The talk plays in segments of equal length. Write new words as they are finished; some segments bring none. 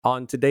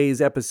On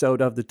today's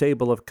episode of the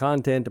Table of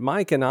Content,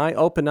 Mike and I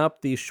open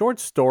up the short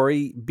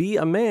story Be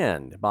a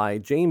Man by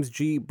James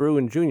G.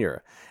 Bruin Jr.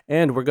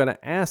 And we're going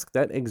to ask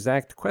that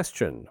exact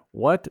question.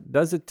 What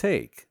does it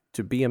take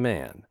to be a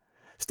man?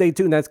 Stay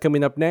tuned, that's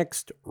coming up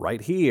next,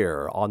 right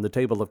here on the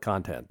Table of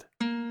Content.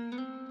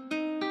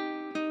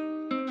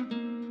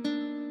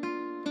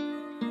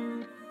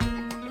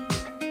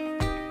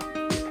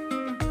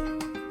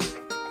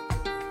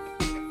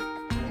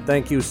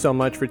 Thank you so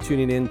much for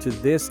tuning in to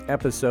this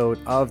episode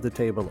of the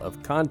Table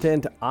of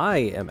Content. I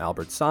am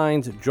Albert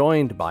Saenz,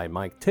 joined by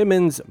Mike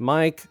Timmons.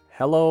 Mike,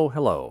 hello.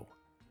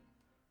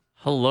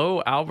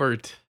 Hello,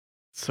 Albert.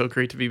 So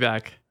great to be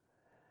back.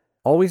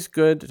 Always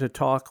good to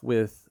talk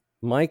with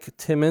Mike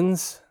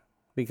Timmons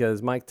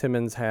because Mike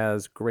Timmons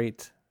has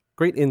great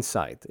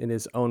insight in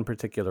his own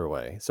particular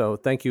way. So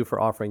thank you for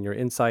offering your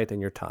insight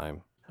and your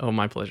time. Oh,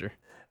 my pleasure.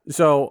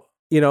 So,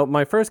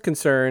 my first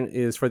concern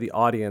is for the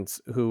audience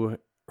who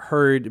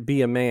heard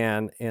Be a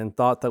Man and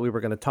thought that we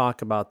were going to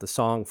talk about the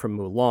song from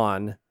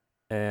Mulan.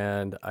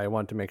 And I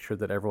want to make sure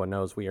that everyone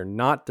knows we are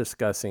not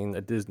discussing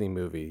a Disney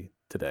movie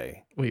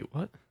today. Wait,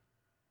 what?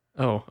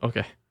 Oh,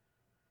 okay.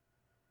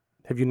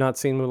 Have you not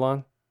seen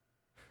Mulan?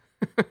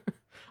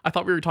 I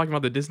thought we were talking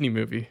about the Disney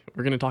movie.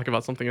 We're going to talk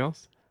about something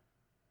else?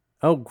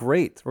 Oh,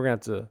 great. We're going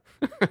to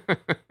have to...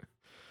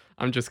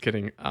 I'm just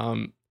kidding.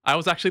 I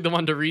was actually the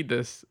one to read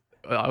this.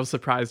 I was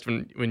surprised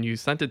when you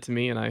sent it to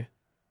me, and I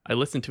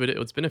listened to it.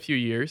 It's been a few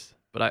years,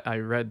 but I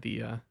read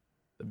the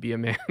Be a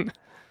Man,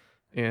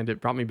 and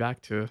it brought me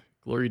back to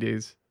glory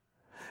days.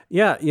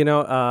 Yeah,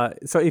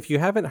 so if you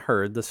haven't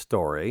heard the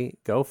story,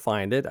 go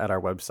find it at our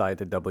website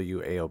at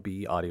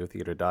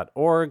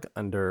waobAudiotheater.org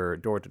under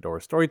Door-to-Door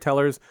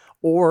Storytellers,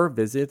 or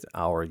visit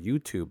our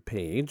YouTube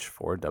page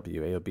for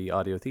WAOB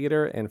Audio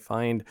Theater and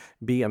find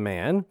Be a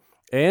Man.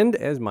 And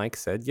as Mike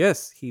said,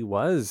 yes, he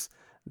was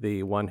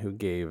the one who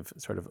gave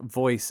sort of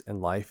voice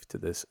and life to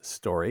this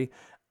story.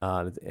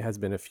 It has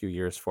been a few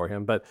years for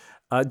him, but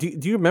do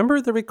you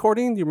remember the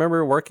recording? Do you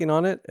remember working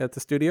on it at the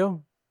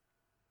studio?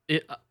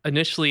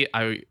 Initially,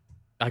 I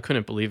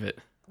couldn't believe it.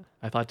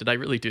 I thought, did I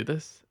really do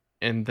this?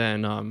 And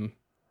then,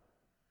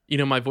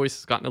 my voice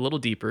has gotten a little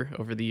deeper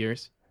over the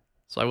years,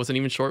 so I wasn't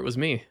even sure it was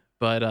me,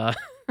 but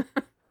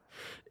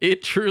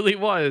it truly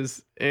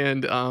was.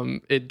 And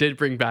it did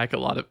bring back a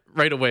lot of,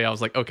 right away, I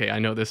was like, okay, I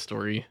know this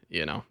story.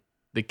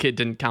 The kid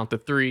didn't count to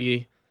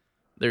 3.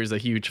 There's a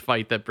huge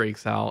fight that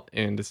breaks out,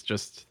 and it's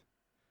just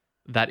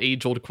that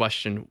age-old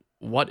question,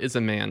 what is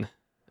a man?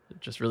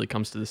 It just really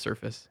comes to the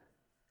surface.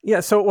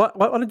 Yeah, so why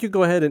don't you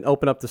go ahead and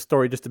open up the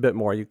story just a bit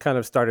more? You kind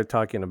of started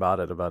talking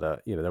about it,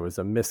 there was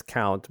a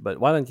miscount, but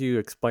why don't you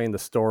explain the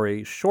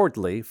story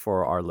shortly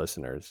for our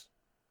listeners?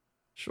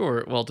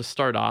 Sure. Well, to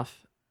start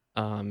off,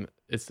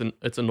 it's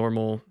a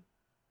normal,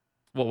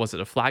 what was it,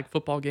 a flag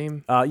football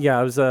game?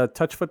 Yeah, it was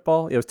touch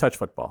football. It was touch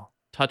football.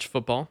 Touch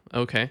football,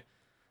 okay.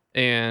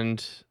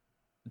 And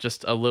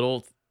just a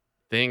little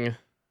thing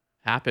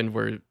happened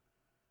where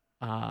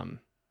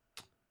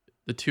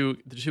the two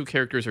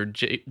characters are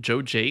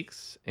Joe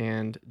Jakes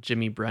and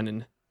Jimmy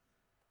Brennan.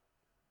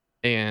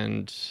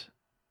 And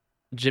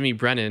Jimmy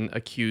Brennan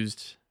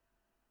accused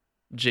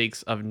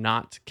Jakes of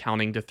not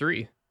counting to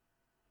 3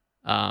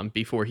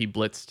 before he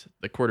blitzed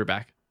the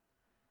quarterback.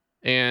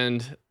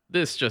 And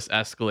this just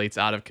escalates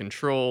out of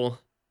control.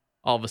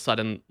 All of a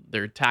sudden,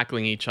 they're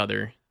tackling each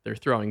other. They're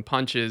throwing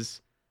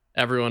punches.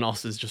 Everyone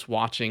else is just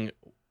watching,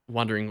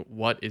 wondering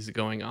what is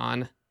going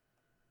on.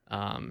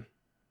 Do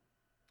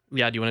you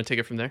want to take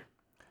it from there?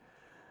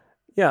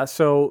 Yeah,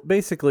 so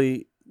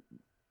basically,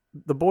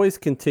 the boys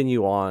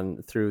continue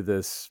on through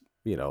this,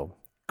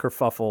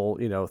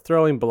 kerfuffle,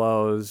 throwing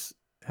blows,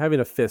 having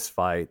a fist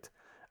fight.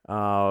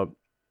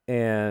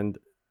 And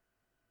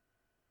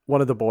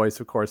one of the boys,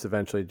 of course,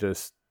 eventually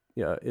just,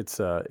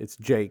 it's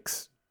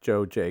Jakes,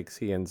 Joe Jakes.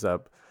 He ends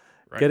up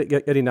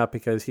getting up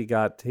because he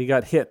got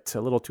hit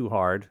a little too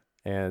hard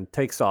and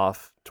takes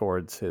off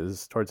towards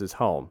his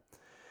home.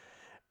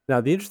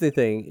 Now, the interesting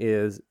thing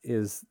is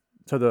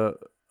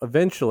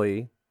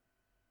eventually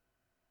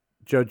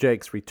Joe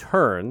Jakes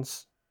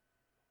returns,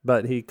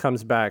 but he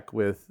comes back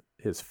with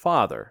his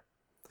father,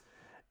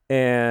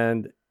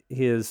 and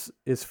his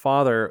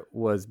father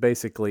was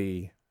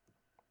basically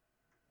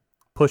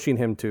pushing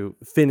him to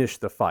finish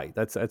the fight.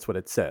 That's what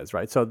it says,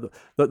 right? So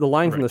the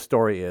line from the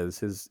story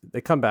is they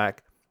come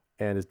back.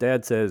 And his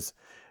dad says,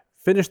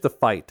 "Finish the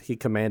fight," he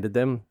commanded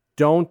them.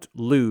 "Don't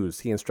lose,"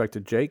 he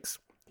instructed Jakes.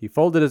 He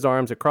folded his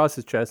arms across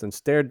his chest and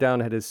stared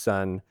down at his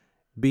son.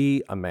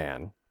 "Be a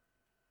man."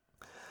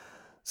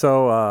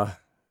 So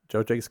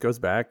Joe Jakes goes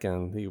back,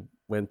 and he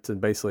went and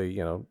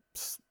basically,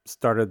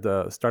 started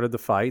the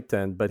fight,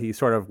 but he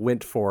sort of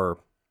went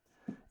for,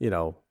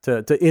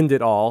 to end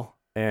it all.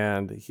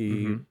 And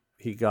he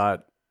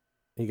got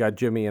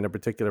Jimmy in a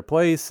particular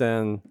place,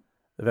 and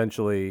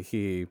eventually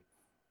he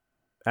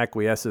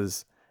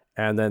acquiesces,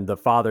 and then the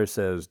father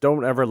says,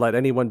 "Don't ever let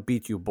anyone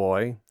beat you,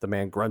 boy." The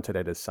man grunted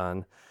at his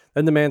son.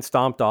 Then the man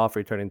stomped off,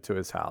 returning to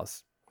his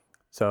house.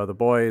 So the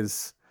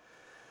boys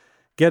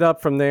get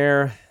up from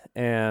there,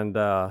 and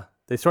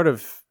they sort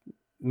of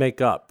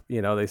make up.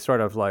 They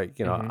sort of like,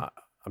 Hmm.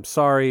 I'm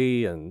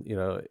sorry, and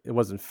it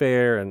wasn't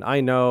fair, and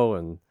I know,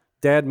 and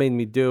Dad made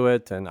me do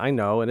it, and I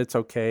know, and it's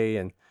okay,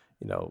 and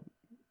you know,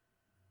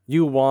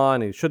 you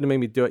won, and you shouldn't have made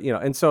me do it.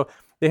 And so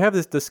they have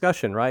this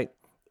discussion, right?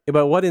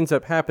 But what ends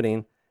up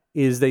happening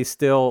is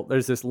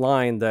there's this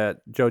line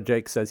that Joe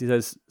Jake says. He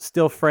says,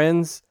 "Still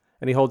friends,"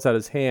 and he holds out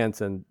his hands,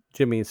 and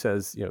Jimmy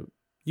says,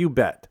 "You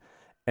bet,"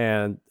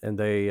 and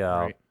they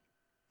Right.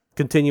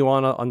 continue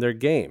on their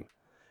game.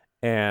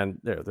 And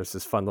there's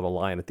this fun little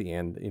line at the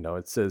end.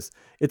 It says,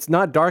 "It's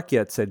not dark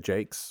yet," said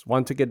Jakes.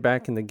 "Want to get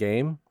back in the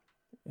game?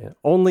 Yeah,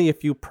 only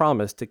if you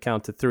promise to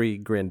count to three,"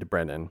 grinned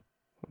Brennan.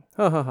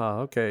 Ha ha ha.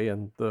 Okay,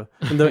 and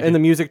the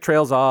music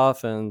trails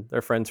off, and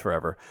they're friends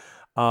forever.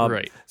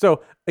 Right.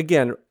 So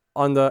again,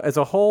 as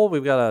a whole,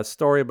 we've got a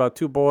story about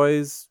two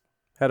boys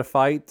had a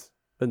fight,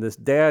 and this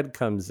dad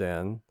comes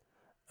in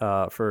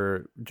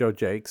for Joe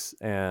Jakes,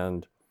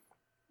 and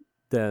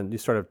then he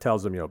sort of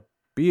tells them,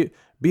 be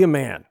a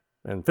man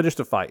and finish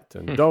the fight,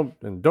 and don't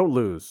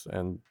lose.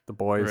 And the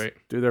boys Right.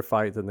 do their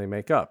fight, and they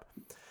make up.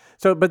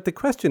 So, but the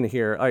question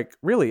here, like,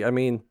 really, I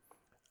mean,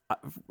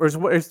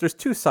 there's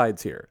two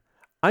sides here.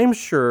 I'm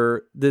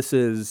sure this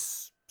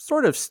is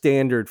sort of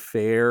standard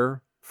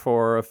fare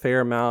for a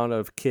fair amount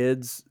of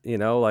kids,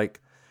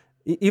 like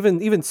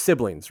even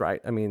siblings,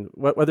 right? I mean,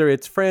 whether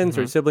it's friends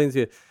or Hmm. siblings,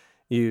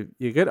 you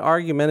get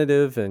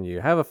argumentative and you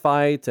have a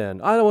fight,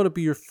 and I don't want to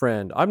be your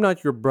friend. I'm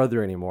not your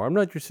brother anymore. I'm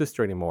not your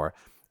sister anymore.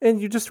 And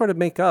you just sort of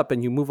make up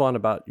and you move on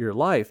about your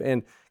life.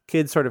 And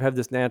kids sort of have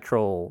this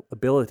natural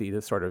ability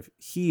to sort of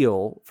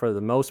heal for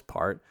the most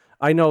part.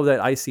 I know that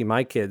I see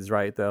my kids,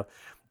 right?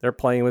 They're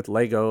playing with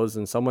Legos,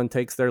 and someone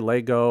takes their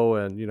Lego,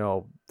 and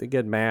they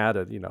get mad,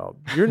 and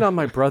you're not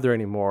my brother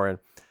anymore.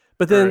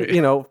 But then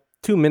Right.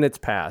 2 minutes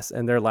pass,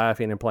 and they're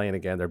laughing and playing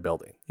again. They're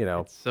building.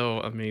 It's so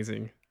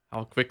amazing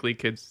how quickly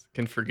kids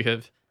can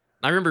forgive.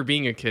 I remember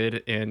being a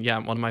kid and yeah,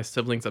 one of my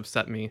siblings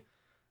upset me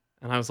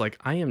and I was like,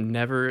 I am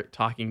never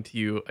talking to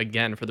you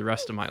again for the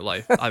rest of my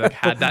life. I like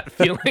had that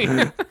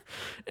feeling.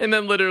 And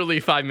then literally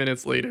 5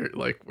 minutes later,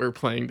 like we're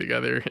playing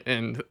together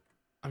and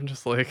I'm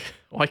just like,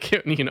 why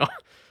can't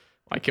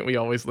why can't we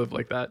always live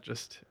like that?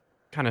 Just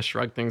kind of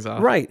shrug things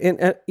off. Right. And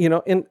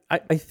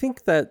I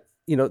think that,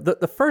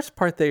 the first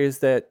part there is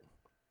that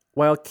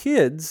while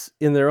kids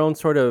in their own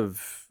sort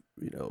of,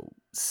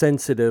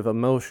 sensitive,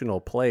 emotional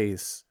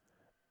place,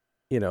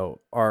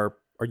 are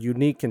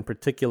unique in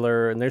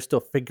particular, and they're still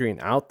figuring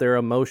out their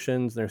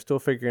emotions, they're still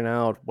figuring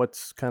out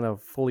what's kind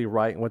of fully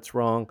right and what's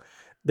wrong.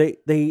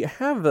 They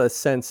have a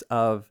sense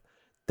of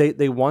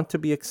they want to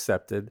be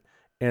accepted,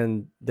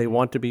 and they Mhm.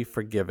 want to be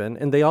forgiven,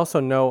 and they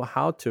also know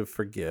how to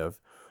forgive.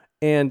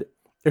 And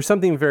there's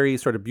something very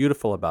sort of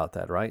beautiful about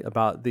that, right?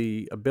 About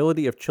the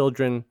ability of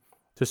children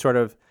to sort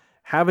of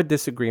have a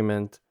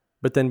disagreement,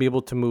 but then be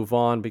able to move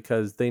on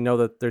because they know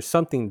that there's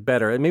something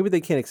better. And maybe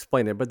they can't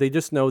explain it, but they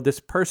just know this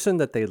person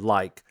that they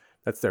like,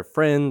 that's their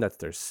friend, that's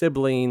their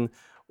sibling,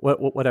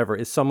 whatever,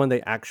 is someone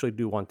they actually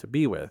do want to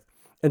be with.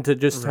 And to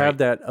just have Right.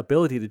 that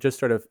ability to just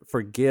sort of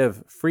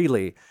forgive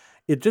freely,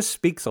 it just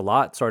speaks a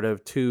lot sort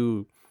of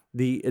to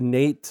the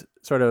innate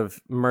sort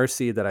of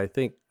mercy that I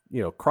think,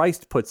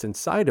 Christ puts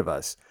inside of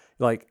us.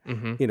 Like,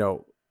 Hmm. you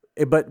know,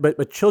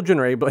 but children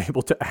are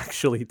able to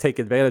actually take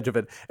advantage of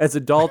it. As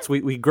adults,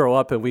 we grow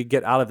up and we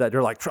get out of that.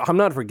 They're like, I'm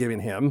not forgiving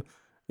him.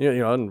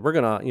 And we're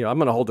gonna, I'm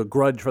gonna hold a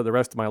grudge for the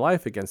rest of my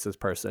life against this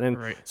person. And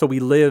Right. so we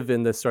live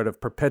in this sort of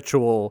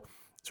perpetual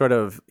sort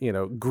of,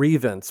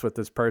 grievance with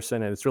this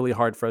person, and it's really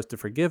hard for us to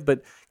forgive.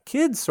 But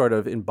kids sort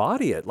of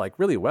embody it like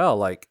really well.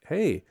 Like,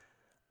 hey,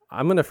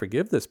 I'm gonna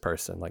forgive this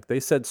person. Like, they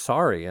said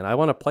sorry, and I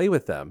want to play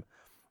with them.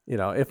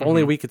 If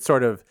only Hmm. we could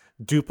sort of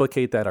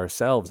duplicate that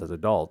ourselves as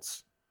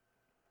adults.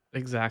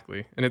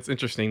 Exactly. And it's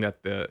interesting that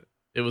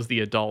it was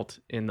the adult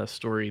in the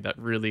story that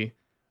really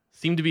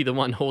seemed to be the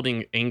one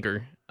holding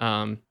anger.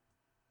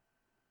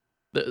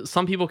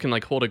 Some people can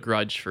like hold a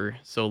grudge for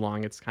so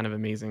long. It's kind of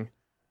amazing.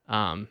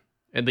 Um,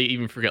 and they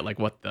even forget like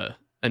what the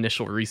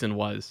initial reason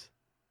was.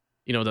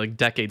 Like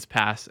decades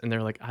pass and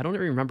they're like, I don't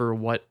even remember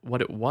what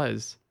it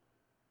was.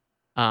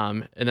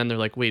 And then they're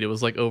like, wait, it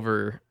was like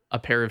over a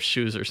pair of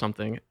shoes or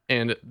something.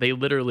 And they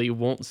literally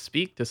won't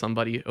speak to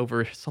somebody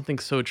over something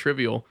so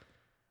trivial.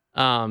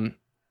 Um,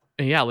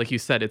 and yeah, like you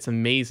said, it's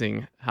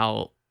amazing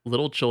how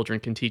little children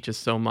can teach us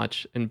so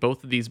much. And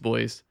both of these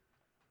boys,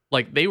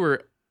 like they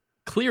were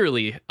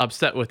clearly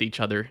upset with each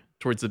other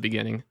towards the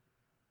beginning.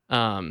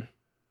 Um,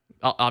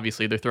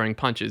 Obviously they're throwing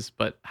punches,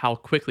 but how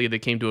quickly they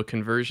came to a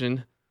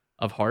conversion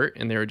of heart,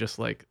 and they were just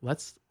like,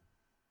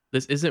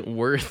 this isn't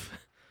worth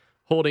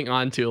holding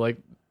on to. Like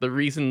the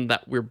reason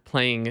that we're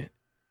playing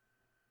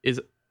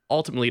is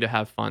ultimately to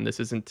have fun.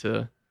 This isn't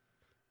to,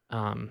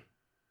 um,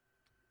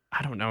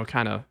 I don't know,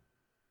 kind of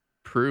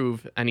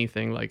prove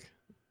anything like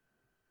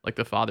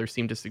the father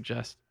seemed to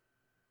suggest.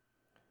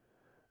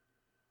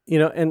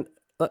 And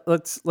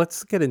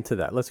let's get into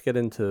that. Let's get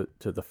into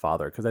the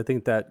father, because I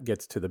think that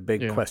gets to the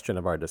big Yeah. question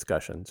of our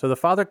discussion. So the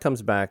father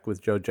comes back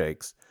with Joe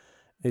Jakes.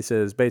 He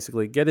says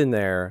basically, get in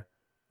there,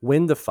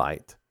 win the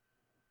fight,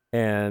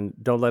 and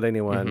don't let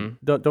anyone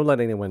Mm-hmm. don't let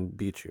anyone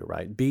beat you,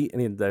 right?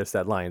 There's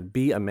that line,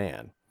 be a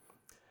man.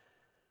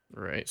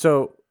 Right.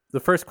 So the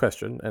first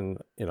question, and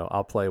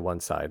I'll play one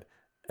side,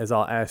 is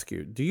I'll ask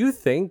you, do you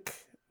think,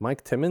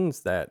 Mike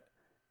Timmons, that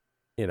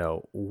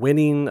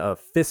winning a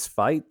fist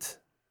fight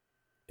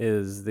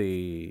is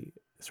the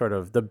sort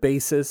of the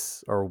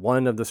basis or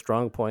one of the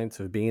strong points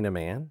of being a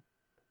man?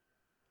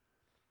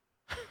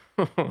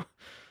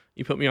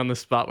 You put me on the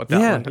spot with that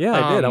Yeah, one. yeah,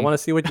 I did. I want to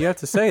see what you have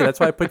to say. That's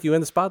why I put you in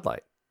the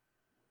spotlight.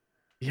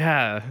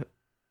 Yeah,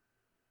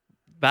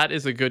 that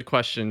is a good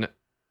question.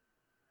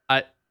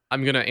 I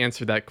I'm gonna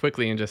answer that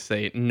quickly and just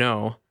say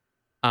no.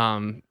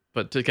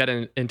 But to get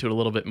into it a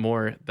little bit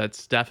more,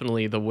 that's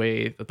definitely the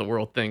way that the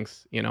world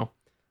thinks.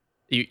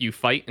 You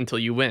fight until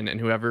you win, and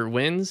whoever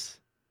wins,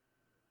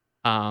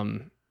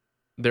 um,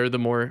 they're the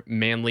more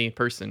manly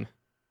person.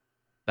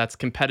 That's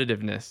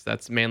competitiveness.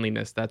 That's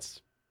manliness.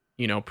 That's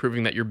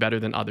proving that you're better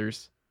than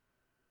others.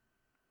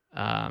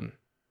 Um,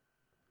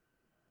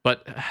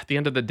 but at the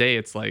end of the day,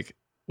 it's like,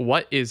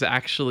 what is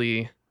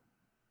actually,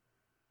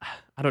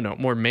 I don't know,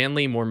 more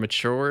manly, more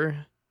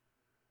mature?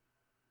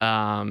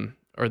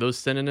 Are those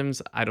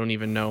synonyms? I don't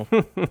even know.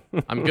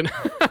 I'm gonna.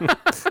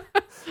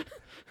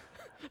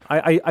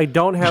 I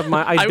don't have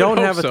I I would don't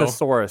hope have a so.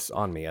 thesaurus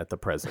on me at the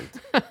present.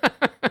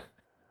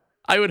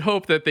 I would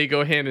hope that they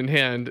go hand in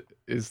hand.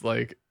 Is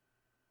like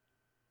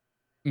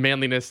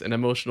manliness and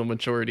emotional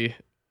maturity,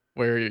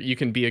 where you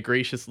can be a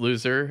gracious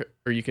loser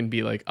or you can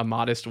be like a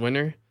modest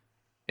winner,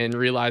 and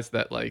realize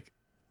that like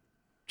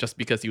just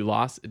because you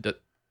lost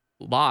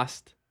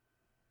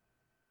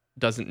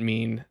doesn't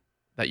mean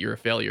that you're a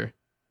failure.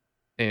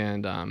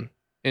 And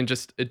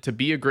just to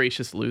be a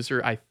gracious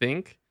loser, I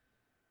think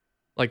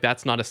like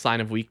that's not a sign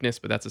of weakness,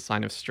 but that's a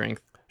sign of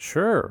strength.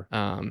 Sure.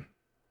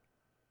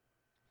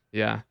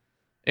 Yeah.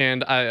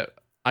 And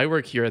I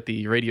work here at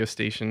the radio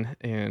station,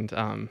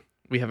 and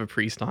we have a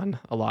priest on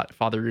a lot,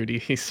 Father Rudy.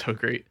 He's so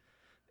great.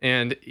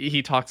 And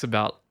he talks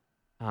about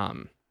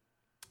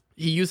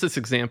he used this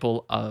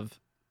example of,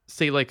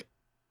 say, like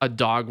a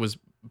dog was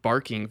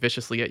barking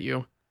viciously at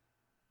you.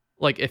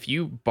 Like if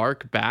you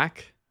bark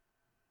back,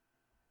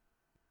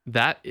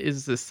 that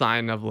is a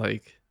sign of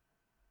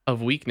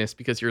of weakness,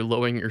 because you're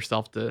lowering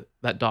yourself to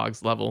that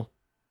dog's level.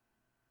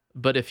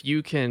 But if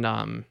you can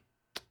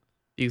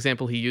the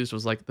example he used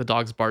was like the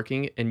dog's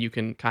barking and you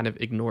can kind of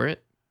ignore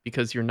it,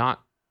 because you're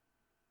not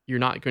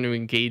going to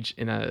engage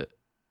in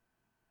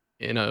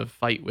a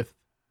fight with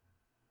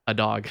a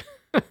dog.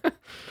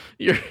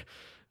 you're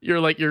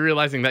you're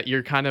realizing that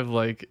you're kind of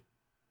like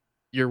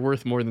you're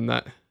worth more than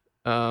that.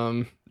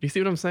 Do you see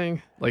what I'm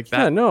saying? Like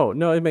Yeah, that. no,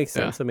 it makes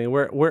Yeah. sense. I mean,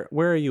 where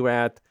are you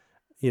at,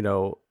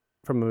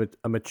 from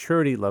a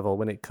maturity level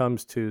when it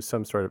comes to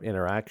some sort of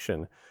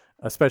interaction,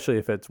 especially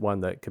if it's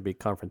one that could be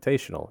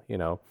confrontational,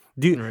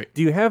 Right.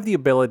 Do you have the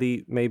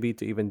ability maybe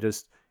to even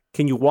just,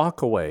 can you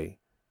walk away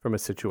from a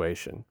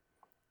situation,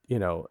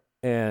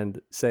 and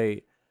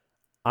say,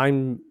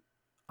 I'm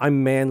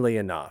I'm manly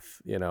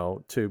enough,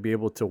 to be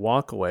able to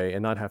walk away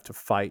and not have to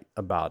fight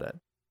about it.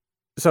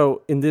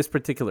 So in this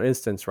particular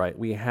instance, right,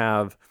 we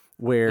have Mhm.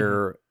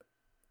 where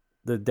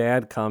the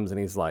dad comes and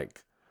he's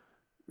like,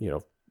 you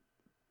know,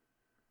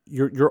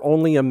 you're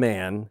only a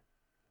man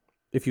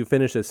if you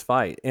finish this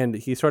fight. And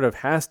he sort of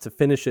has to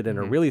finish it in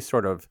a Mhm. really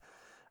sort of,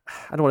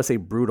 I don't want to say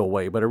brutal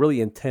way, but a really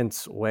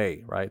intense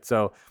way, right?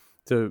 So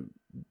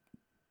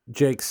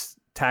Jake's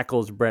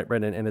tackles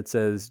Brendan, and it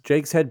says,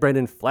 Jake's had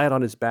Brendan flat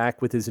on his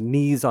back with his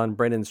knees on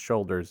Brendan's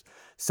shoulders.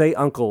 Say,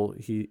 uncle,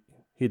 he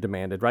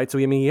demanded, right? So,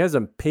 I mean, he has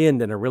him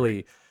pinned in a Right.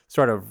 really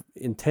sort of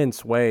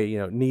intense way,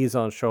 knees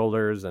on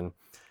shoulders, and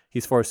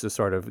he's forced to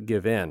sort of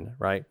give in,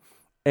 right?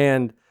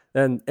 And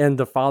and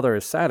the father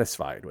is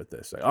satisfied with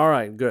this. Like, all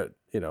right, good,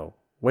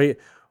 way,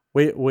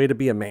 way to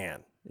be a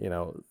man,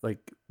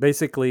 like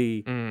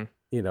basically, Mm.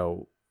 you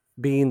know,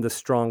 being the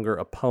stronger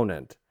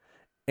opponent.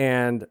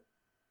 And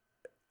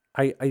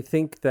I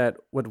think that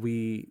what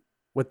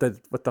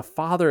the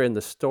father in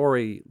the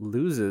story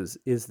loses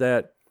is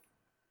that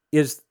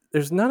is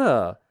there's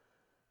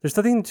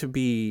nothing to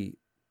be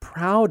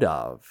proud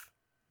of.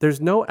 There's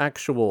no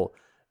actual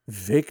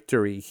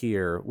victory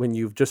here when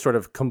you've just sort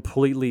of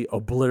completely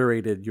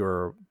obliterated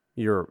your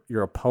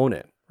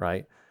opponent,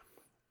 right?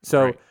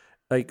 So Right.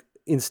 like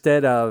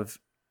instead of,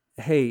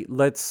 hey,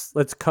 let's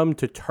come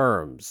to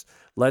terms.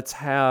 Let's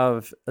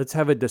have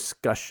a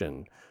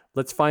discussion.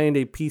 Let's find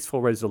a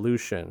peaceful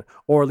resolution,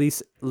 or at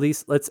least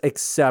let's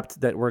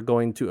accept that we're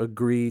going to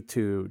agree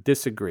to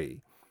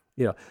disagree.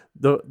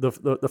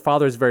 The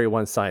father is very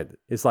one sided.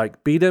 It's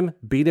like beat him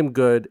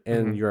good,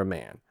 and Mhm. you're a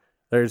man.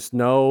 There's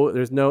no in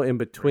Right.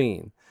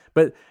 between.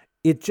 But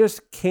it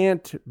just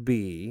can't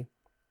be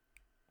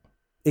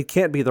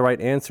the right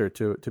answer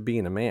to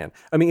being a man.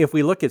 I mean, if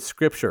we look at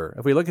scripture,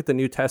 if we look at the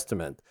New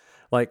Testament,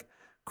 like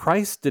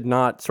Christ did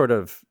not sort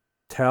of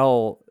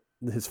tell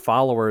his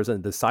followers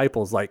and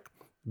disciples, like,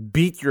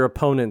 beat your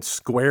opponent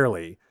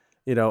squarely,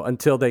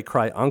 until they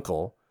cry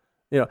uncle.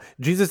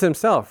 Jesus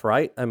himself,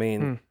 right? I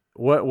mean, Hmm.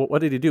 what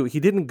did he do? He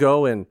didn't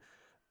go and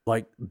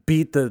like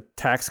beat the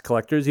tax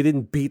collectors. He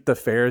didn't beat the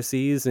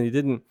Pharisees, and he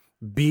didn't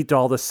beat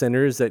all the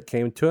sinners that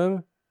came to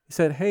him. He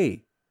said,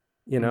 "Hey,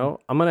 Mm,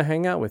 I'm going to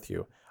hang out with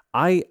you.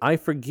 I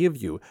forgive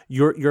you.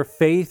 Your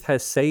faith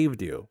has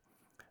saved you."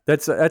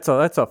 That's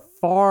a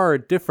far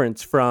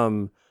difference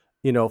from,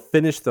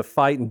 finish the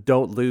fight and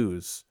don't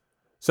lose.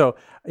 So,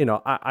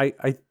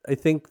 I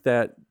think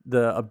that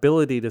the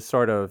ability to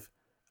sort of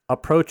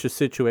approach a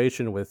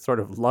situation with sort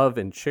of love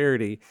and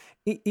charity,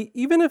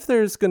 even if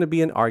there's going to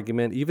be an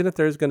argument, even if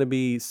there's going to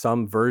be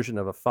some version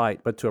of a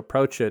fight, but to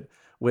approach it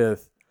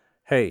with,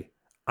 hey,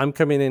 I'm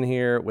coming in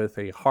here with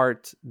a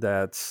heart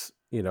that's,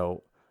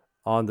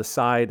 on the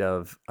side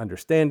of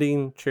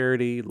understanding,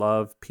 charity,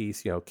 love,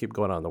 peace, keep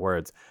going on the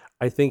words.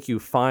 I think you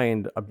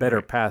find a better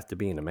right. path to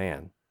being a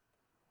man.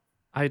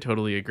 I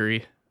totally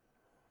agree.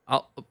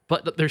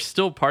 But there's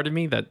still part of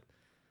me that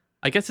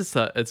I guess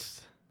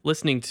it's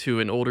listening to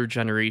an older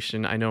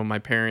generation. I know my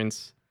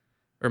parents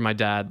or my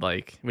dad,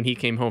 like when he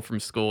came home from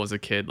school as a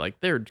kid, like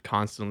there would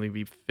constantly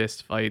be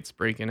fist fights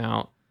breaking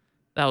out.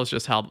 That was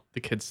just how the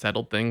kids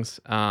settled things.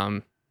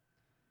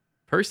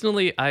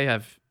 Personally,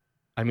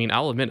 I mean,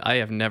 I'll admit I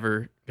have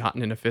never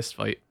gotten in a fist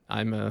fight.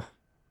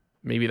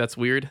 Maybe that's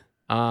weird.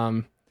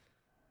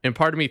 And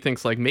part of me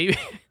thinks like maybe,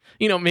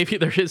 maybe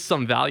there is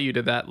some value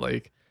to that.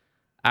 Like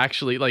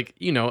actually, like,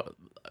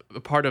 a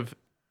part of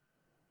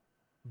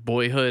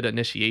boyhood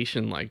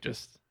initiation, like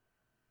just,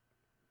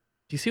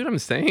 do you see what I'm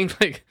saying?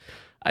 Like,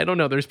 I don't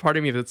know. There's part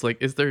of me that's like,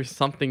 is there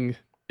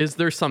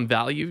some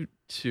value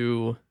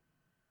to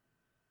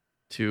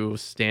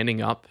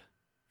standing up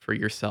for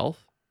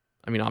yourself?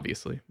 I mean,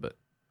 obviously, but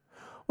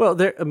Well,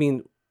 I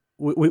mean,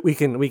 we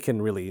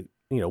can really,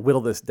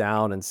 whittle this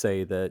down and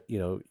say that,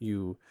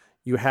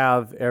 you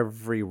have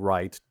every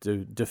right to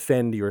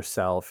defend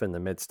yourself in the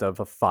midst of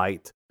a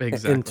fight, and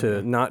exactly. to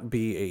Yeah. not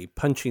be a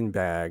punching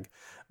bag.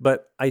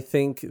 But I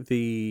think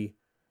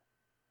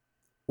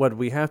what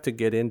we have to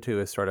get into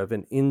is sort of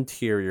an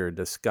interior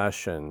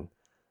discussion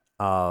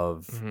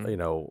of, Hmm.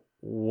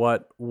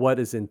 what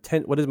is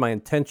my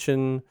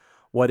intention,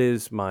 what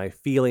is my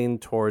feeling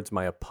towards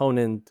my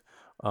opponent,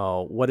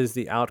 what is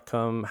the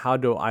outcome, how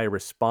do I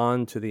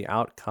respond to the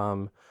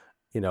outcome,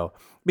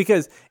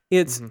 because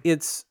it's Hmm.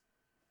 it's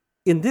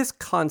in this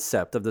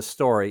concept of the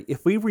story.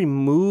 If we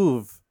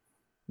remove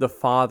the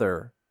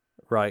father,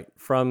 right,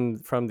 from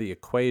the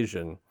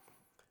equation,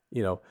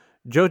 you know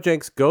Joe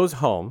Jenks goes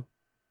home.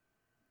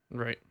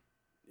 Right.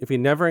 If he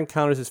never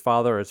encounters his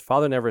father, or his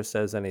father never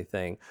says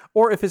anything,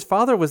 or if his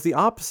father was the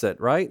opposite,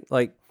 right?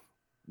 Like,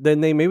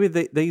 then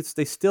they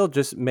still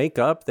just make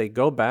up. They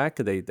go back.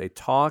 They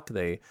talk.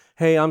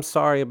 Hey, I'm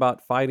sorry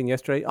about fighting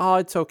yesterday. Oh,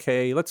 it's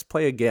okay. Let's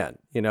play again.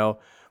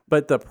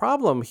 But the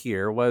problem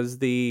here was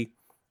the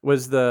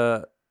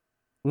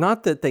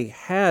not that they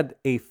had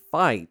a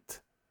fight,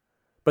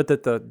 but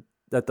that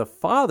the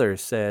father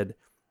said,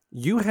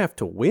 "You have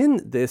to win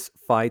this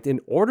fight in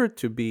order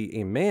to be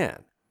a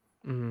man."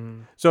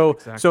 Mm, So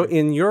exactly.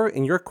 in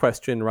your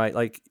question, right?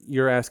 Like,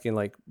 you're asking,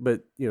 like,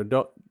 but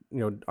don't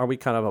are we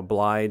kind of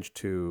obliged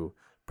to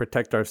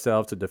protect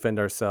ourselves, to defend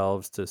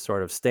ourselves, to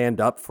sort of stand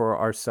up for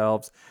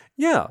ourselves?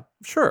 Yeah,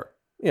 sure.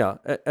 Yeah,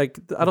 I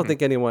don't Hmm.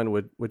 think anyone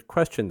would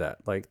question that.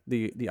 Like,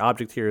 the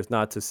object here is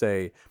not to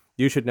say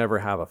you should never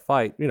have a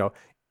fight.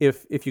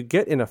 If you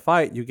get in a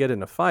fight, you get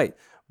in a fight.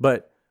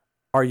 But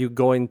are you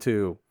going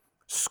to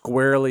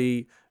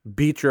squarely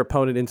beat your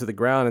opponent into the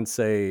ground and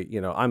say,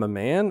 I'm a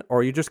man? Or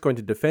are you just going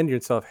to defend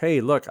yourself?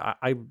 Hey, look,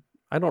 I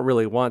don't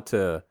really want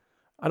to,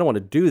 I don't want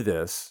to do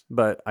this,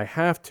 but I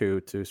have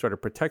to sort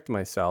of protect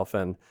myself.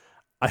 And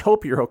I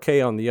hope you're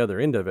okay on the other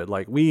end of it.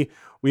 Like, we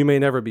may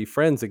never be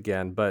friends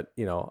again, but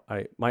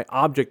my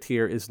object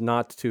here is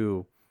not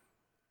to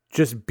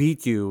just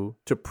beat you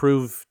to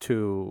prove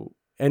to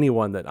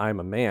anyone that I'm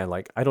a man.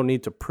 Like, I don't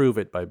need to prove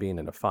it by being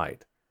in a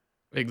fight.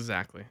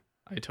 Exactly.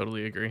 I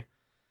totally agree.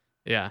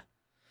 Yeah.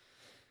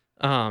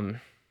 Um,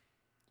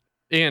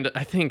 and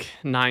I think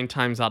 9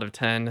 times out of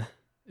 10,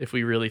 if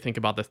we really think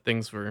about the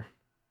things we're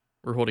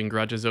holding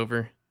grudges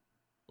over,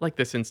 like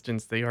this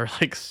instance, they are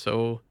like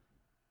so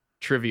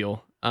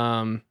trivial.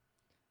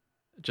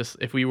 Just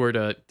if we were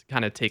to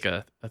kind of take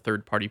a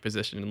third party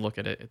position and look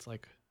at it, it's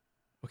like,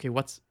 okay,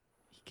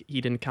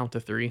 he didn't count to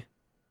three.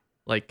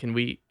 Like, can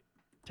we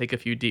take a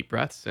few deep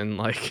breaths and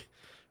like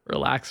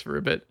relax for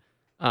a bit?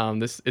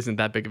 This isn't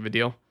that big of a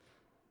deal.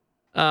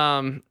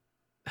 Um,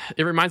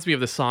 it reminds me of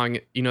the song,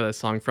 that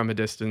song From a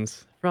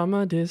Distance. From a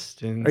Are you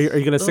distance,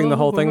 going to sing the the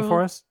whole thing for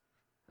world. us?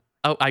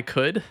 Oh, I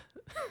could.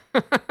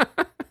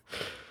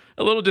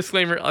 A little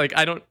disclaimer, like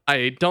I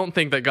don't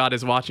think that God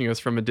is watching us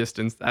from a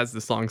distance, as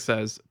the song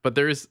says, but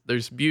there's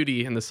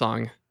beauty in the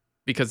song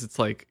because it's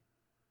like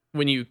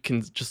when you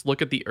can just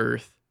look at the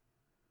earth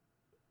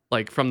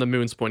like from the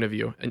moon's point of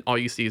view and all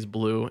you see is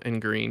blue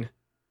and green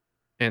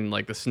and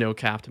like the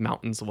snow-capped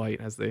mountains white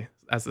as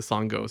the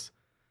song goes.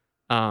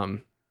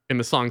 Um and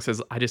the song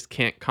says, I just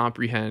can't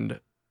comprehend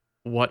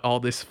what all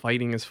this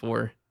fighting is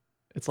for.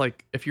 It's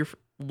like if you're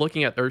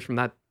looking at earth from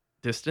that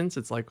distance,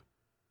 it's like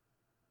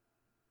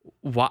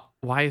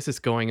why is this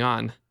going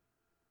on?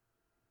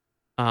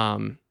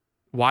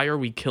 Why are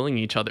we killing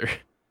each other?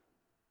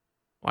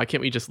 Why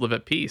can't we just live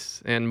at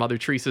peace? And Mother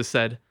Teresa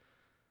said,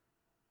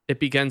 it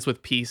begins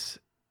with peace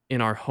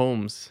in our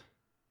homes.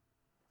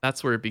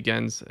 That's where it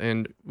begins.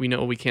 And we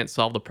know we can't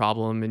solve the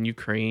problem in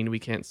Ukraine. We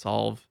can't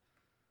solve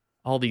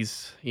all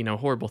these,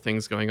 horrible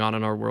things going on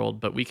in our world,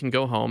 but we can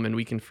go home and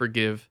we can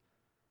forgive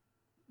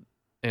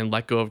and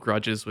let go of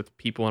grudges with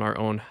people in our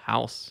own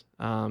house.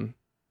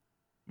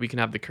 We can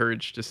have the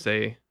courage to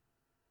say,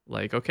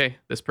 like, okay,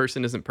 this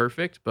person isn't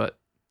perfect, but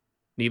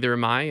neither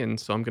am I. And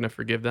so I'm going to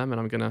forgive them,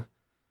 and I'm going to,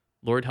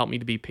 Lord, help me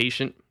to be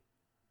patient,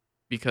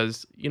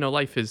 because,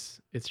 life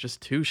it's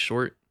just too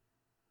short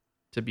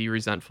to be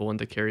resentful and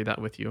to carry that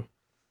with you.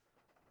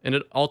 And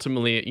it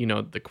ultimately,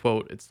 the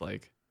quote, it's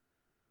like,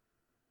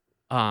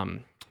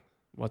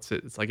 what's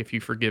it? It's like, if you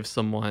forgive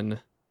someone,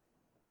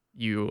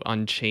 you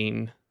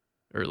unchain,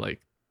 or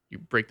like you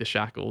break the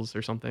shackles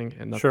or something.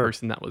 And the Sure.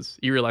 person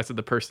you realize that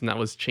the person that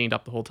was chained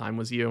up the whole time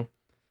was you.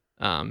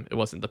 It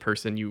wasn't the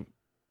person you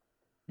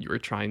were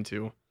trying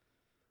to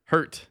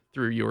hurt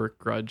through your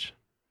grudge.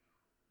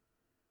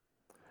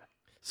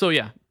 So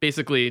yeah,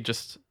 basically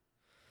just,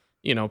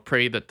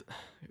 pray that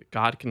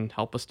God can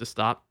help us to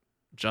stop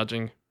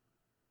judging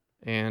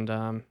and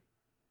to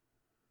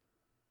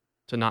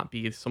not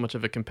be so much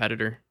of a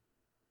competitor,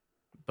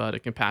 but a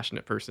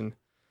compassionate person.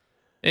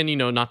 And,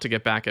 not to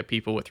get back at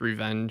people with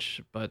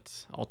revenge,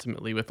 but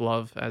ultimately with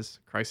love, as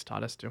Christ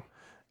taught us to.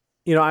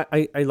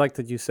 I like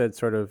that you said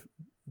sort of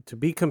to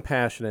be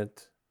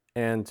compassionate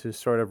and to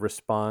sort of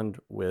respond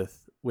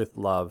with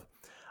love.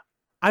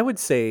 I would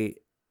say,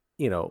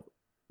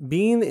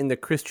 being in the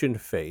Christian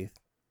faith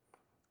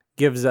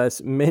gives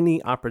us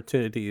many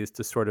opportunities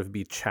to sort of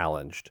be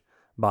challenged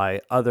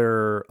by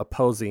other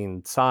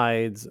opposing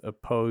sides,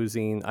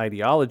 opposing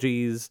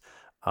ideologies,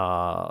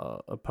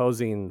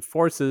 opposing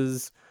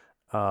forces,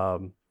 a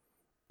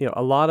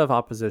lot of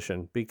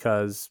opposition,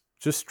 because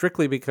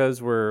strictly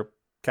because we're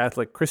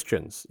Catholic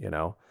Christians,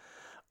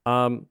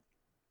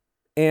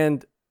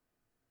 and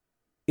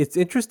it's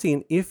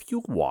interesting if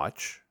you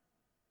watch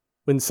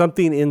when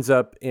something ends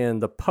up in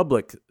the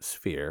public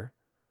sphere,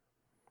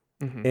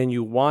 Mm-hmm. and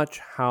you watch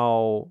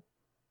how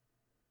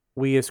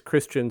we as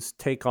Christians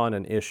take on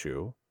an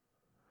issue,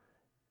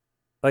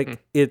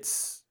 like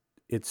it's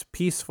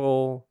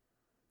peaceful,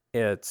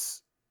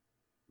 it's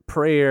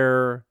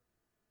prayer,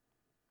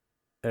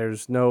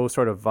 there's no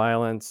sort of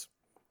violence,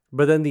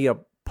 but then the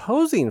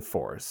opposing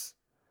force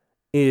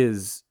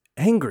is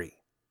angry,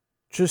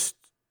 just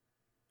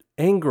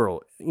anger,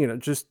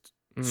 just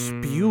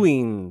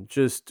spewing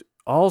just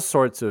all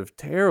sorts of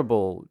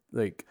terrible,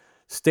 like,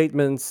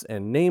 statements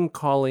and name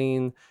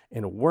calling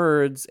and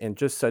words and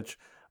just such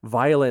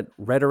violent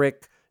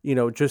rhetoric, and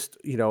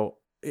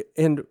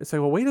it's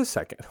like, well, wait a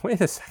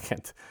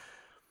second.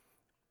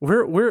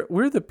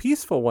 We're the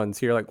peaceful ones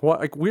here. Like, what?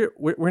 Like,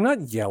 we're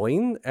not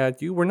yelling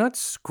at you. We're not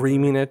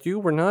screaming at you.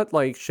 We're not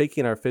like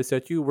shaking our fists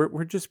at you.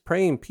 We're just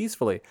praying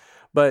peacefully.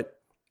 But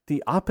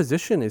the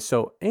opposition is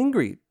so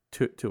angry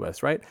to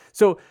us, right?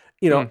 So,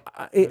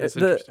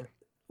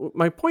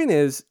 my point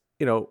is,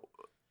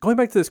 going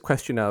back to this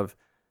question of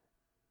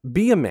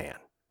be a man.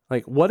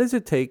 Like, what does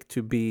it take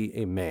to be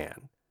a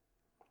man?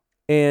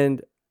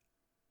 And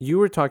you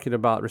were talking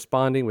about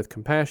responding with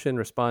compassion,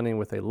 responding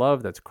with a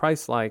love that's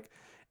Christ-like.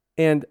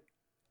 And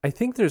I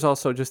think there's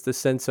also just this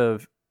sense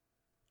of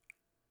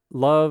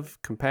love,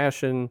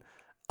 compassion,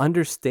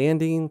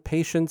 understanding,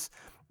 patience,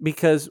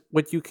 because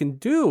what you can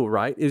do,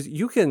 right, is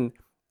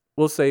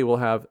we'll say we'll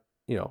have,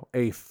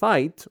 a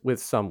fight with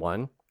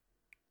someone,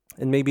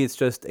 and maybe it's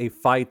just a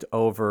fight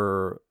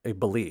over a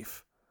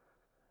belief.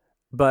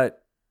 But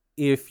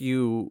if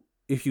you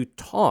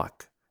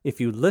talk, if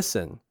you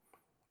listen,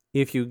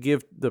 if you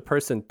give the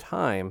person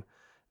time,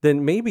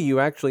 then maybe you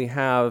actually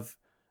have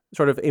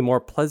sort of a more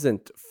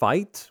pleasant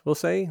fight, we'll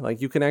say.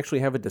 Like, you can actually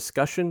have a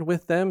discussion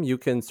with them. You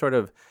can sort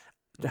of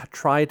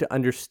try to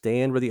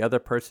understand where the other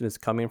person is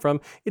coming from.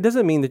 It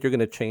doesn't mean that you're going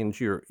to change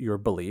your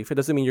belief. It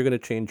doesn't mean you're going to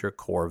change your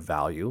core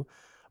value.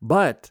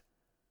 But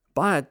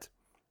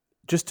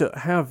just to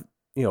have,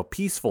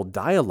 peaceful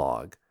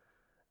dialogue,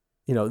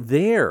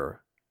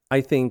 there,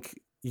 I think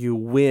you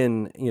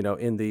win,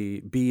 in the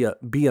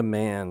be a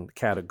man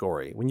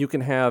category, when you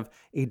can have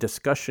a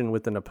discussion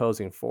with an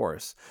opposing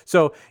force.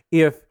 So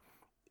if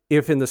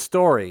in the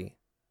story,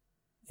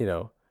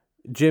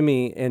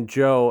 Jimmy and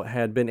Joe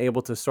had been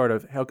able to sort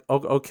of,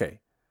 okay,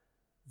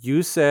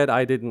 you said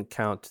I didn't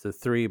count to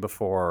 3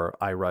 before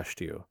I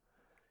rushed you.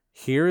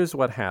 Here is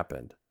what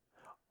happened.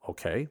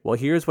 Okay, well,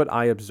 here's what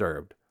I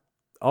observed.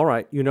 All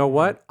right, you know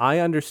what? I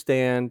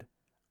understand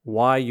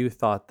why you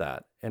thought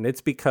that, and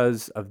it's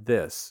because of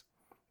this.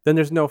 Then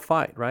there's no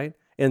fight, right?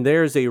 And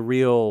there's a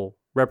real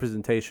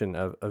representation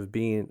of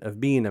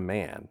being a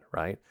man,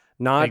 right?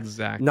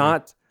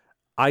 Not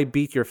I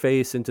beat your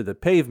face into the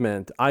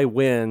pavement, I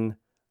win,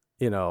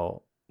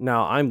 now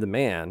I'm the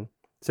man.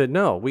 Said,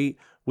 no,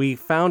 we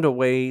found a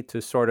way to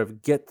sort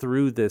of get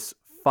through this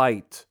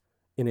fight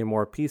in a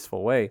more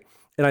peaceful way.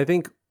 And I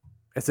think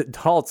as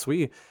adults,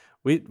 we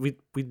We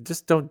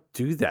just don't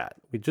do that.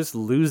 We just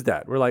lose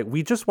that. We're like,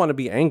 we just want to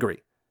be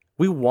angry.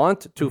 We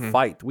want to Hmm.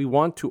 fight. We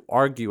want to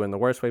argue in the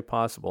worst way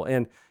possible.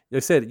 And like I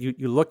said, you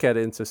look at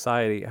it in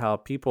society, how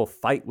people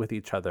fight with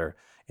each other,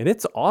 and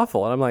it's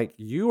awful. And I'm like,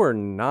 you are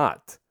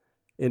not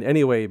in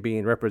any way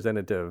being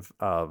representative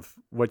of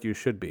what you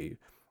should be.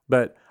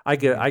 But Hmm.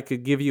 I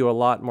could give you a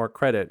lot more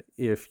credit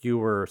if you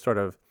were sort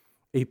of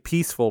a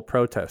peaceful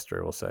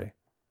protester, we'll say.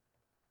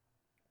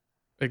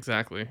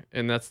 Exactly.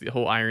 And that's the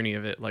whole irony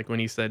of it. Like when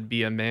he said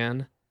be a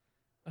man,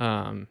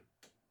 um,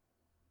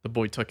 the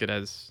boy took it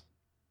as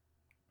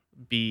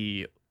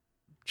be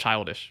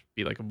childish,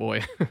 be like a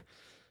boy.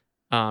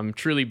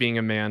 Truly being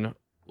a man,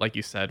 like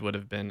you said, would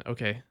have been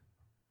okay.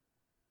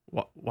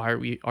 Why are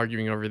we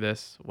arguing over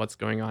this? What's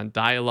going on?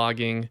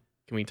 Dialoguing.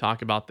 Can we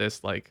talk about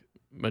this like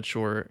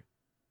mature?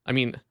 I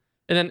mean,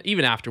 and then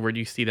even afterward,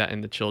 you see that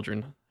in the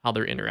children, how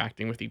they're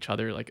interacting with each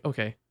other. Like,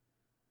 okay,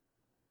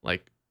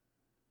 like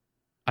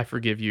I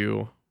forgive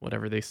you,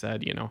 whatever they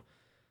said.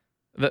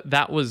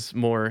 That was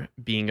more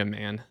being a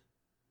man,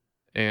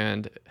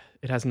 and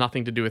it has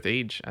nothing to do with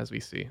age, as we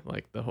see.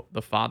 Like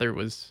the father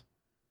was.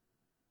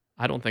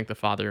 I don't think the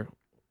father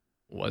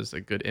was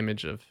a good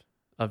image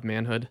of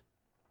manhood.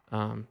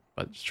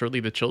 But surely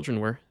the children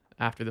were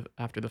after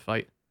the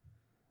fight.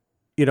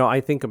 I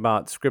think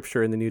about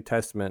scripture in the New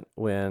Testament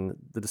when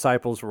the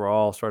disciples were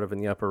all sort of in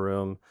the upper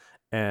room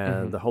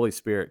and Hmm. the Holy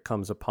Spirit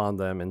comes upon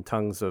them in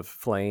tongues of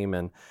flame.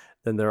 And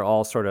then they're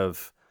all sort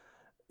of,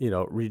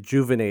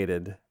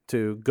 rejuvenated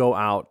to go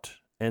out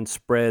and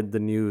spread the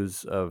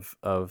news of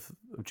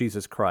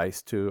Jesus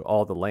Christ to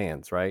all the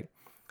lands, right?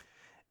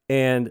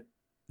 And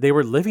they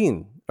were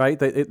living, right?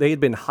 They had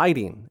been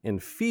hiding in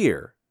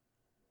fear.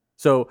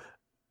 So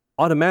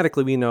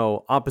automatically we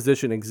know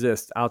opposition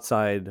exists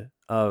outside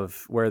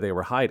of where they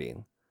were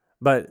hiding.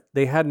 But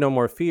they had no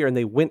more fear and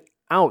they went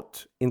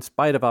out in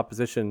spite of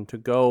opposition to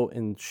go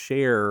and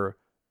share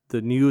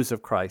the news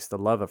of Christ, the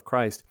love of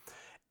Christ.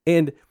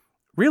 And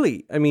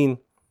really, I mean,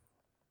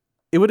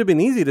 it would have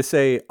been easy to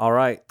say, all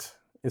right,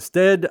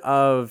 instead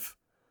of,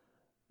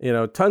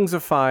 tongues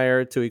of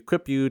fire to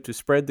equip you to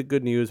spread the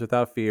good news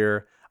without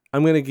fear,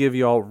 I'm going to give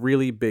you all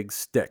really big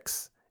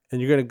sticks. And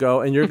you're going to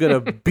go and you're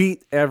going to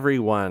beat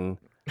everyone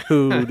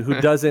who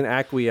doesn't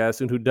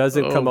acquiesce and who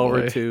doesn't Oh come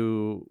over boy.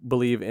 to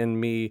believe in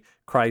me,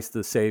 Christ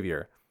the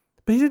Savior.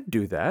 But he didn't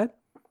do that.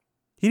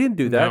 He didn't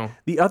do that. No.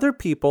 The other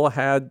people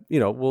had,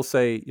 we'll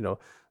say,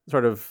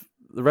 sort of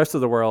the rest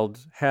of the world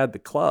had the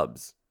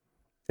clubs.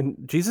 And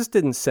Jesus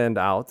didn't send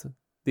out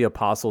the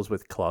apostles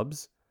with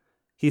clubs.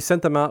 He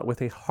sent them out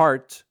with a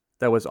heart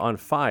that was on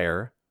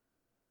fire,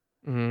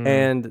 Mm,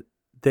 and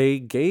they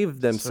gave so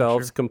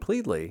themselves true.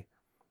 completely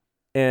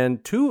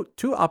and to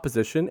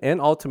opposition,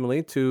 and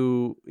ultimately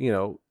to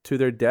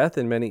their death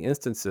in many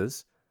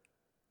instances.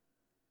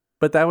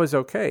 But that was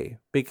okay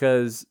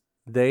because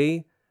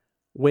they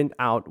went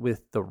out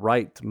with the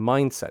right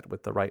mindset,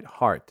 with the right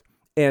heart.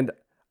 And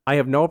I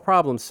have no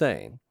problem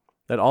saying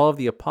that all of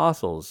the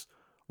apostles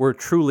were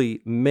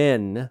truly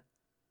men,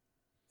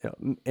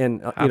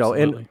 and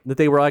Absolutely. that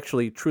they were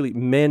actually truly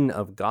men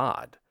of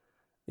God.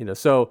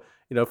 So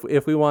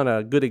if we want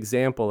a good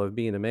example of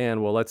being a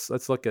man, well, let's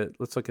look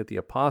at the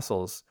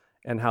apostles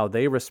and how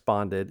they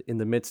responded in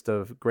the midst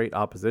of great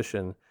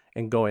opposition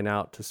and going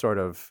out to sort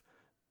of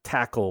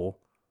tackle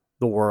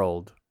the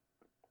world.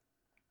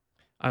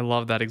 I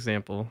love that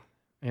example.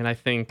 And I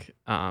think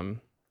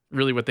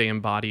really what they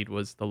embodied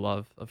was the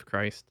love of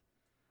Christ.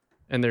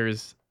 And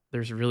there's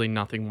really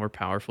nothing more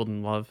powerful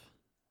than love.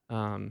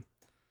 Um,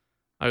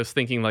 I was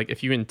thinking like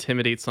if you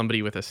intimidate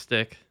somebody with a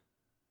stick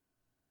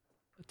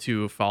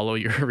to follow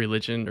your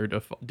religion or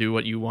to do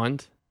what you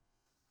want,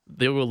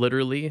 they will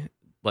literally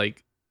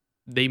like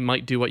they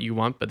might do what you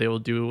want, but they will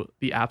do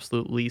the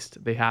absolute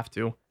least they have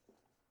to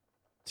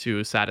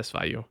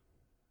satisfy you.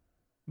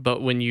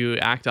 But when you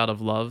act out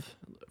of love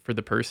for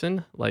the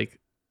person, like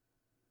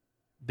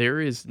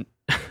there is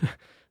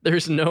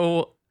there's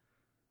no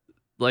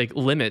like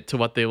limit to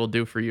what they will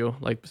do for you.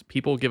 Like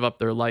people give up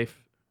their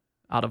life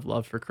out of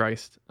love for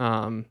Christ.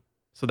 So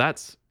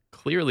that's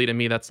clearly to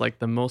me that's like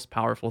the most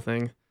powerful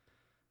thing.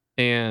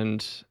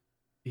 And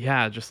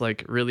yeah, just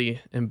like really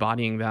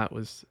embodying that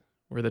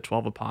were the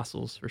 12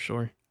 apostles for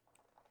sure.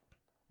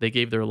 They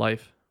gave their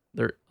life.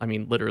 I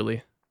mean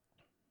literally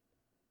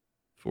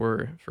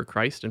for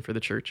Christ and for the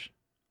church.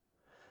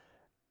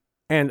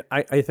 And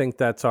I think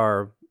that's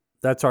our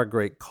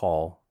great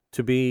call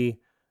to be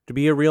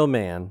a real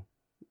man,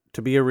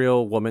 to be a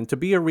real woman, to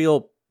be a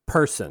real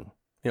person,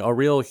 a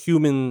real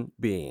human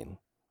being.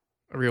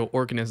 A real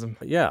organism.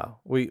 Yeah,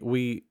 we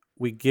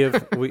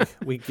give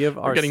we give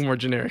We're our getting more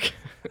generic.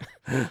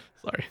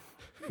 Sorry.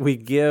 we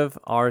give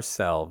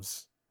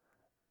ourselves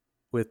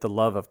with the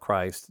love of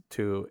Christ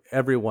to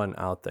everyone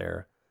out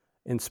there,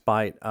 in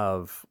spite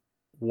of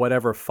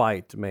whatever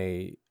fight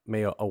may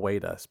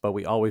await us. But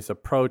we always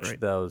approach Right.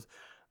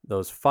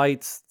 those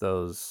fights,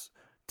 those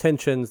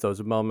tensions,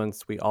 those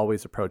moments. We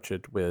always approach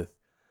it with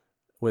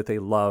a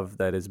love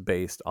that is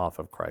based off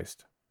of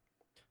Christ.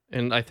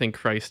 And I think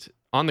Christ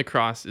on the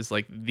cross is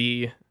like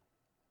the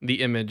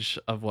the image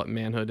of what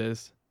manhood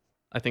is.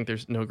 I think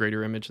there's no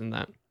greater image than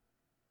that.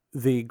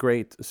 The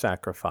great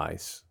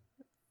sacrifice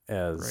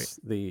as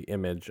Right. the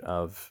image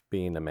of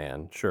being a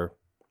man. Sure.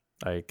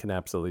 I can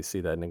absolutely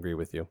see that and agree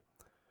with you.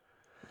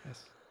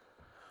 Yes.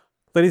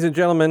 Ladies and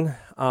gentlemen,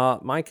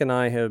 Mike and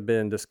I have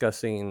been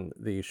discussing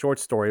the short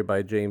story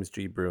by James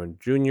G. Bruin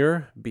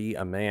Jr., Be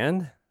a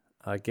Man.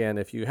 Again,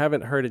 if you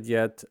haven't heard it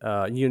yet,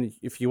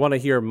 if you want to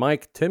hear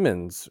Mike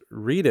Timmons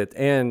read it,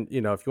 and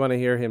if you want to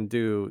hear him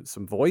do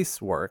some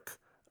voice work,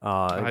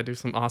 I do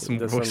some awesome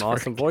does voice some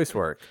awesome work. voice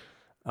work.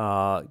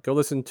 Go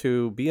listen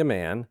to Be a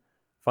Man.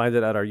 Find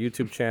it at our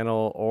YouTube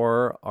channel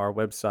or our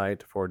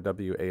website for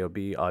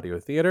WAOB Audio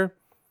Theater.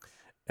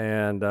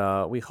 And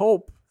we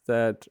hope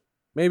that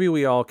maybe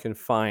we all can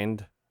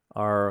find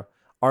our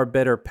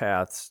better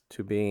paths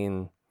to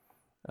being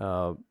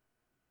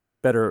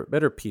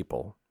better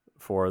people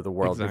for the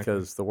world, Exactly.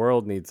 because the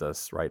world needs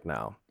us right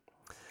now.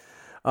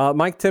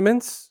 Mike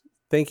Timmons,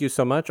 thank you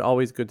so much.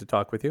 Always good to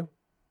talk with you.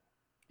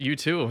 You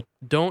too.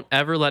 Don't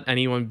ever let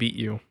anyone beat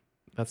you.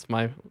 That's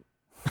my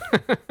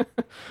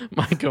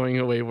my going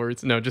away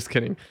words. No, just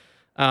kidding.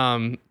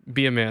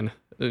 Be a man.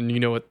 And you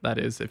know what that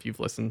is if you've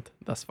listened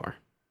thus far.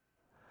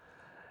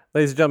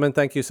 Ladies and gentlemen,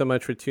 thank you so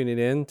much for tuning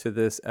in to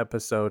this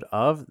episode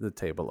of The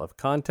Table of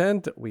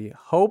Content. We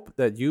hope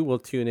that you will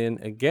tune in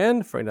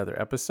again for another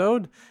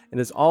episode. And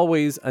as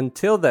always,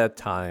 until that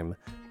time,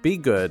 be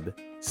good,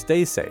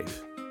 stay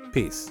safe.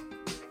 Peace.